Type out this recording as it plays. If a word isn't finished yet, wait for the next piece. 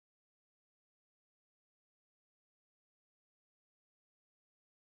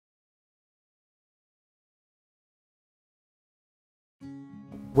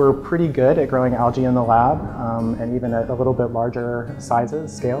We're pretty good at growing algae in the lab, and even at a little bit larger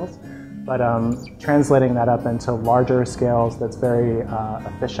sizes, scales. But translating that up into larger scales that's very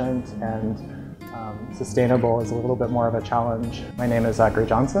efficient and sustainable is a little bit more of a challenge. My name is Zackary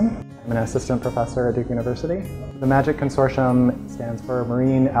Johnson. I'm an assistant professor at Duke University. The MAGIC Consortium stands for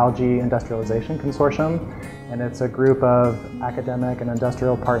Marine Algae Industrialization Consortium, and it's a group of academic and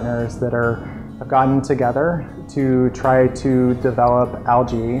industrial partners that have gotten together to try to develop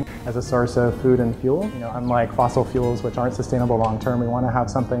algae as a source of food and fuel. Unlike fossil fuels, which aren't sustainable long term, we want to have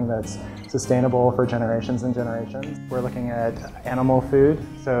something that's sustainable for generations and generations. We're looking at animal food,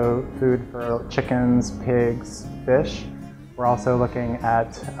 so food for chickens, pigs, fish. We're also looking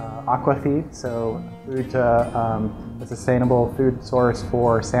at aquafeed, so food to a sustainable food source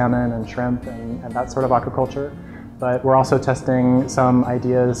for salmon and shrimp and that sort of aquaculture. But we're also testing some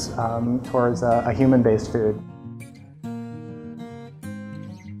ideas towards a human-based food.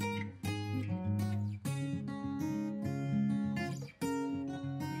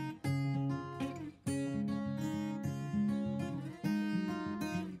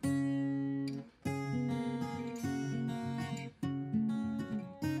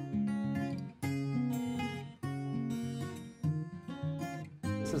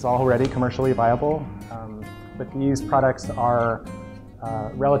 This is already commercially viable, but these products are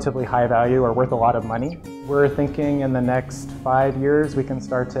relatively high value or worth a lot of money. We're thinking in the next 5 years we can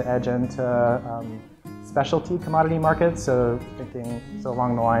start to edge into specialty commodity markets, so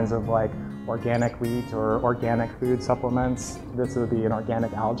along the lines of like organic wheat or organic food supplements. This would be an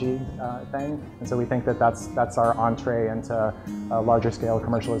organic algae thing, and so we think that that's our entree into larger scale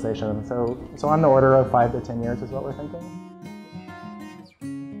commercialization. So on the order of 5 to 10 years is what we're thinking.